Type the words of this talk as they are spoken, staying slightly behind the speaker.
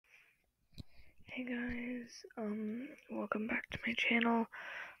Hey guys, welcome back to my channel.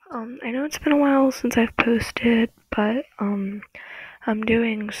 I know it's been a while since I've posted, but I'm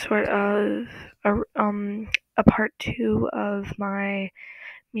doing sort of a part 2 of my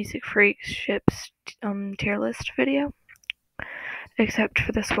Music Freaks Ships tier list video. Except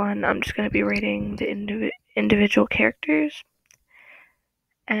for this one, I'm just gonna be rating the individual characters,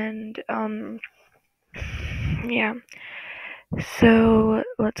 and yeah. So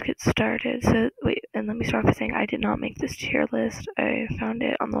let's get started. So wait, and let me start by saying I did not make this tier list. I found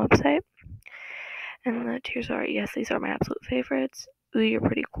it on the website, and the tiers are: yes, these are my absolute favorites. Ooh, you're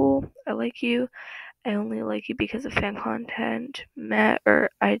pretty cool. I like you. I only like you because of fan content. Meh, or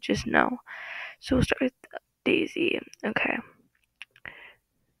I just know. So we'll start with Daisy. Okay.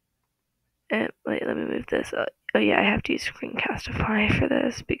 Wait, let me move this. Oh yeah, I have to use Screencastify for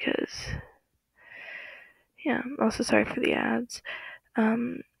this because yeah. I'm also sorry for the ads.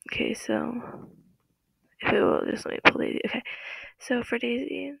 Okay, so if it will just let me pull Daisy. Okay, so for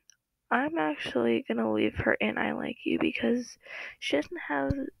Daisy, I'm actually gonna leave her in I Like You because she doesn't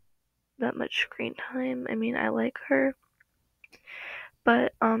have that much screen time. I mean, I like her,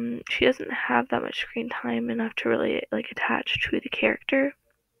 but she doesn't have that much screen time enough to really like attach to the character.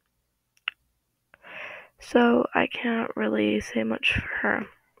 So I can't really say much for her.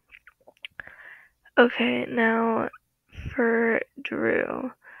 Okay, now for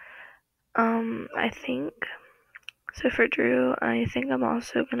Drew. I think so for Drew, I think I'm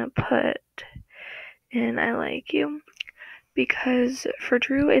also gonna put in I Like You. Because for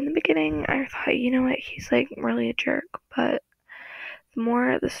Drew in the beginning, I thought, you know what, he's like really a jerk, but the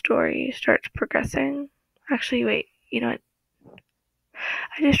more the story starts progressing, actually, wait, you know what?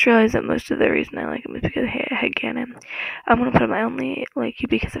 I just realized that most of the reason I like him is because I had Ganon. I'm gonna put him. I only like you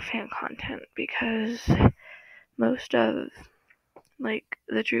because of fan content, because most of like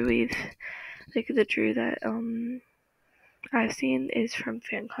the Drewies, like the Drew that I've seen is from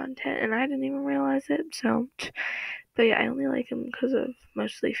fan content, and I didn't even realize it. So, but yeah, I only like him because of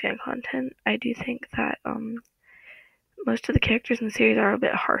mostly fan content. I do think that most of the characters in the series are a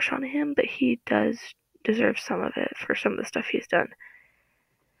bit harsh on him, but he does deserve some of it for some of the stuff he's done.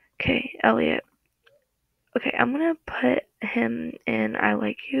 Okay, Elliot. Okay, I'm gonna put him in I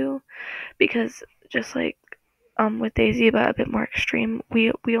Like You because just like with Daisy, but a bit more extreme,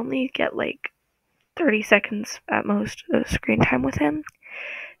 we only get like 30 seconds at most of screen time with him,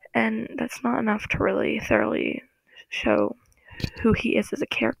 and that's not enough to really thoroughly show who he is as a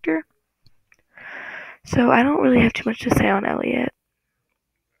character. So I don't really have too much to say on Elliot.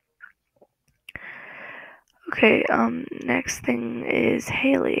 Okay, next thing is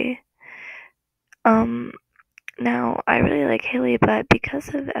Haley. Now I really like Haley, but because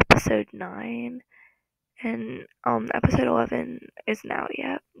of episode 9 and episode 11 isn't out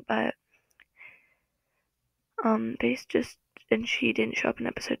yet, but based just and she didn't show up in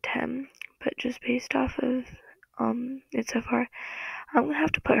episode 10, but just based off of it so far, I'm gonna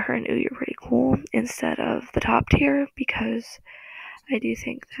have to put her in Ooh, You're Pretty Cool instead of the top tier because I do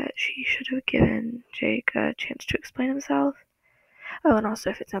think that she should have given Jake a chance to explain himself. Oh, and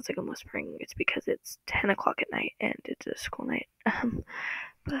also, if it sounds like I'm whispering, it's because it's 10 o'clock at night and it's a school night.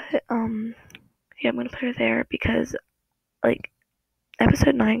 But, yeah, I'm gonna put her there because, like,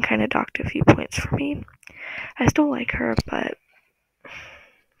 episode 9 kind of docked a few points for me. I still like her, but,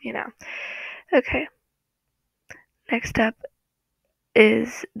 you know. Okay. Next up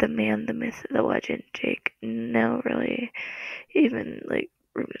is the man, the myth, the legend, Jake. No, really, even, like,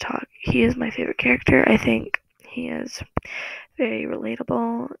 room to talk. He is my favorite character. I think he is very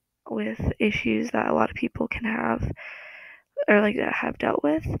relatable with issues that a lot of people can have or like that have dealt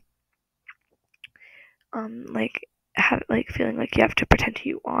with. Like feeling like you have to pretend who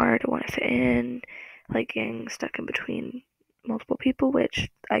you are to want to fit in, like getting stuck in between multiple people, which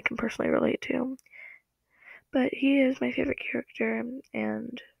I can personally relate to. But he is my favorite character,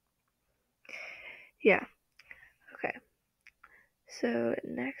 and yeah. Okay. So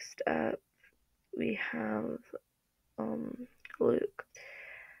next up we have Luke,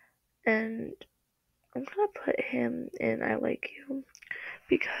 and I'm gonna put him in I Like You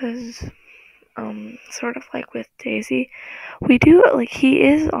because sort of like with Daisy, we do like he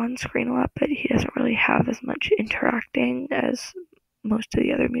is on screen a lot, but he doesn't really have as much interacting as most of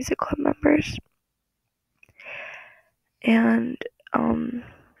the other music club members. And um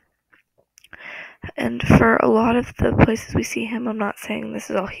and for a lot of the places we see him, I'm not saying this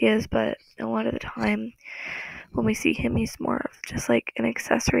is all he is, but a lot of the time when we see him, he's more of just like an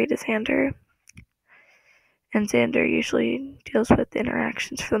accessory to Xander. And Xander usually deals with the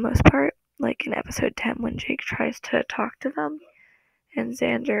interactions for the most part, like in episode 10 when Jake tries to talk to them and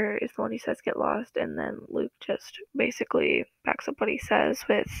Xander is the one who says get lost, and then Luke just basically backs up what he says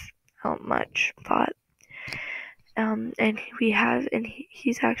without much thought. And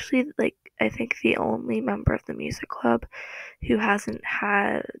he's actually, like, I think the only member of the music club who hasn't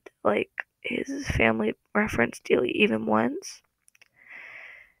had, like, his family referenced even once.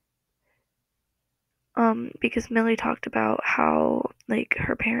 Because Millie talked about how, like,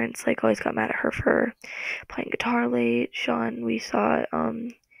 her parents, like, always got mad at her for playing guitar late. Sean, we saw,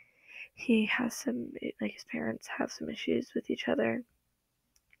 he has some, like, his parents have some issues with each other.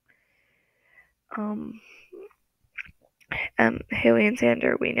 Haley and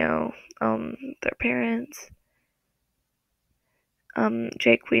Xander, we know, their parents.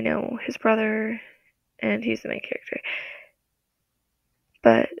 Jake, we know his brother, and he's the main character.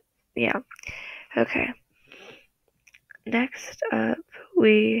 But, yeah. Okay. Next up,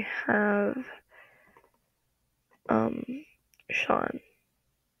 we have, Sean.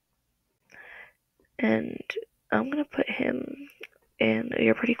 And I'm gonna put him in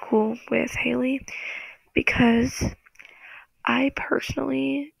You're Pretty Cool with Haley, because I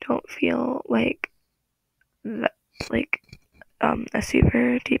personally don't feel like that, like, a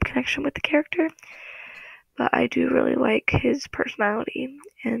super deep connection with the character, but I do really like his personality,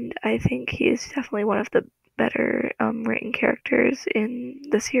 and I think he is definitely one of the better written characters in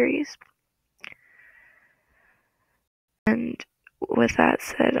the series. And with that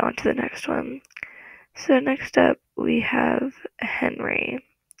said, on to the next one. So next up, we have Henry,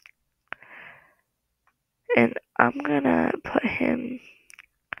 and I'm gonna put him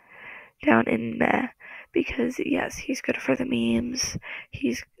down in meh, because yes, he's good for the memes,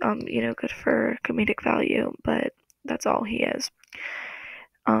 he's good for comedic value, but that's all he is.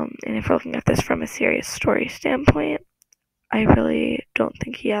 And if we're looking at this from a serious story standpoint, I really don't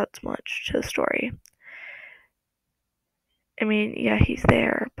think he adds much to the story. I mean, yeah, he's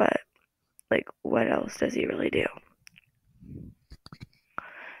there, but, like, what else does he really do?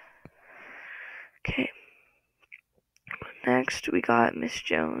 Okay. Next, we got Miss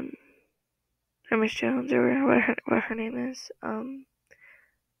Jones, or what her name is. I'm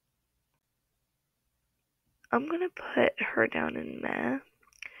gonna put her down in meh,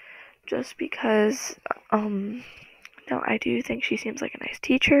 just because, no, I do think she seems like a nice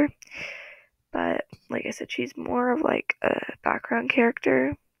teacher, but like I said, she's more of like a background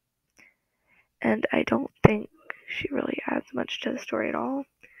character, and I don't think she really adds much to the story at all.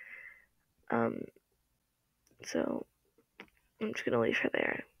 So I'm just gonna leave her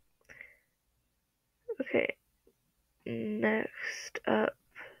there. Okay, next up,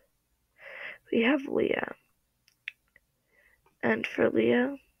 we have Leah. And for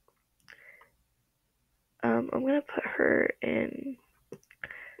Leah, I'm gonna put her in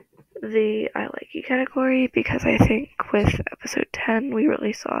the I like you category, because I think with episode 10 we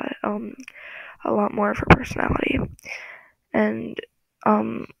really saw a lot more of her personality, and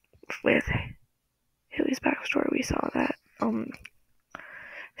with Haley's backstory we saw that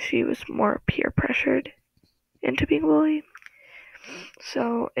she was more peer pressured into being a bully,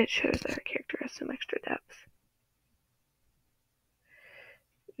 so it shows that her character has some extra depth.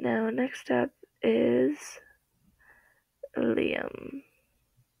 Now next up is Liam,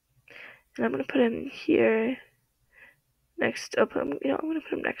 and I'm gonna put him here next. I'm gonna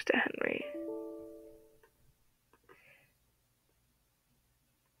put him next to Henry.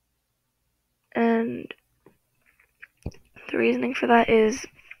 And the reasoning for that is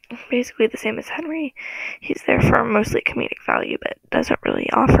basically the same as Henry. He's there for mostly comedic value, but doesn't really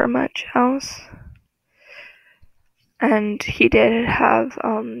offer much else. And he did have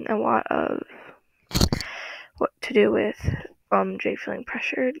a lot of what to do with Jake feeling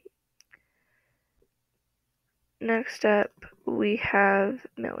pressured. Next up, we have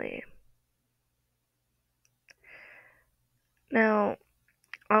Millie. Now,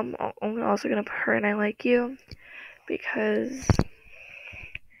 I'm also gonna put her in I Like You, because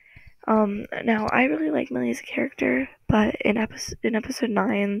now I really like Millie as a character, but in episode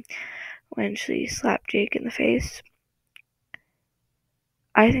 9, when she slapped Jake in the face,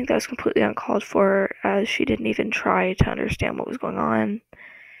 I think that was completely uncalled for, as she didn't even try to understand what was going on,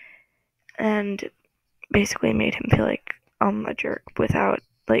 and basically made him feel like a jerk without,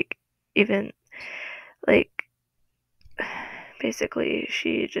 like, even, like, basically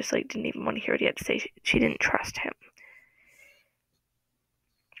she just, like, didn't even want to hear what he had to say. She didn't trust him.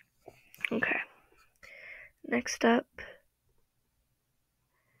 Okay. Next up,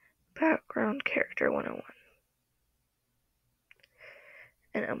 background character 101.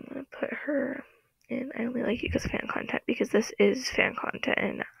 And I'm gonna put her in I Only Like You because of fan content, because this is fan content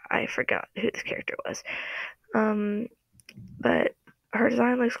and I forgot who this character was. But her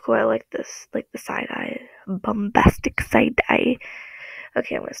design looks cool. I like this, like the side eye, bombastic side eye.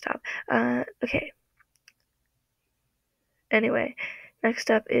 Okay, I'm gonna stop. Okay. Anyway,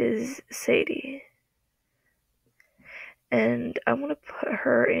 next up is Sadie. And I'm gonna put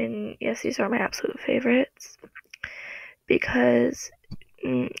her in, yes, these are my absolute favorites, because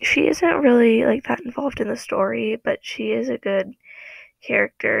she isn't really like that involved in the story, but she is a good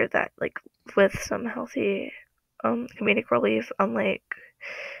character that, like, with some healthy comedic relief, unlike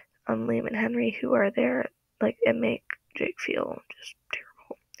Liam and Henry, who are there like and make Jake feel just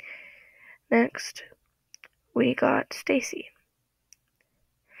terrible. Next, we got Stacy.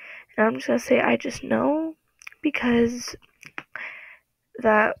 And I'm just gonna say I just know, because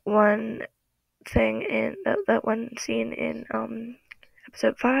that one thing in that one scene in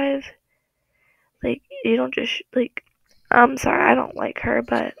episode 5, like, you don't just like, I'm sorry, I don't like her,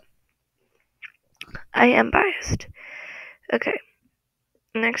 but I am biased. Okay,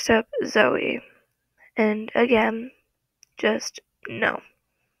 next up, Zoe. And again, just no.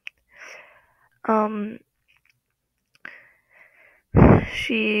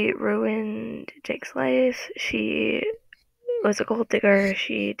 She ruined Jake's life. She was a gold digger.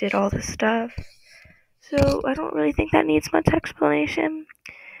 She did all this stuff. So I don't really think that needs much explanation.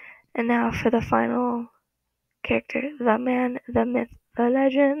 And now for the final character, the man, the myth, the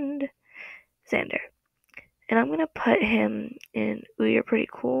legend, Xander. And I'm gonna put him in Ooh, You're Pretty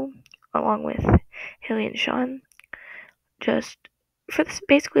Cool, along with Haley and Sean, just for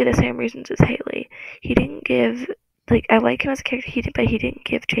basically the same reasons as Haley. He didn't give, like, I like him as a character, but he didn't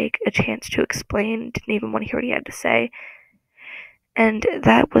give Jake a chance to explain, didn't even want to hear what he had to say. And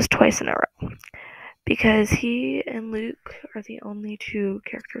that was twice in a row, because he and Luke are the only two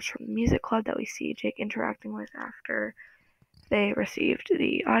characters from the music club that we see Jake interacting with after they received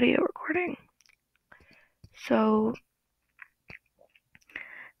the audio recording. So,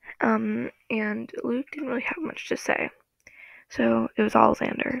 and Luke didn't really have much to say. So it was all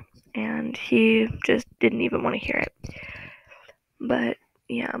Xander, and he just didn't even want to hear it. But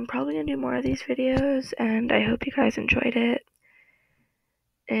yeah, I'm probably gonna do more of these videos, and I hope you guys enjoyed it.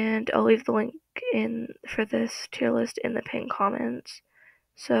 And I'll leave the link in for this tier list in the pinned comments.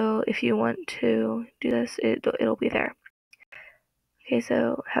 So if you want to do this, it'll be there. Okay,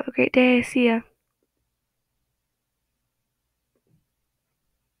 so have a great day. See ya.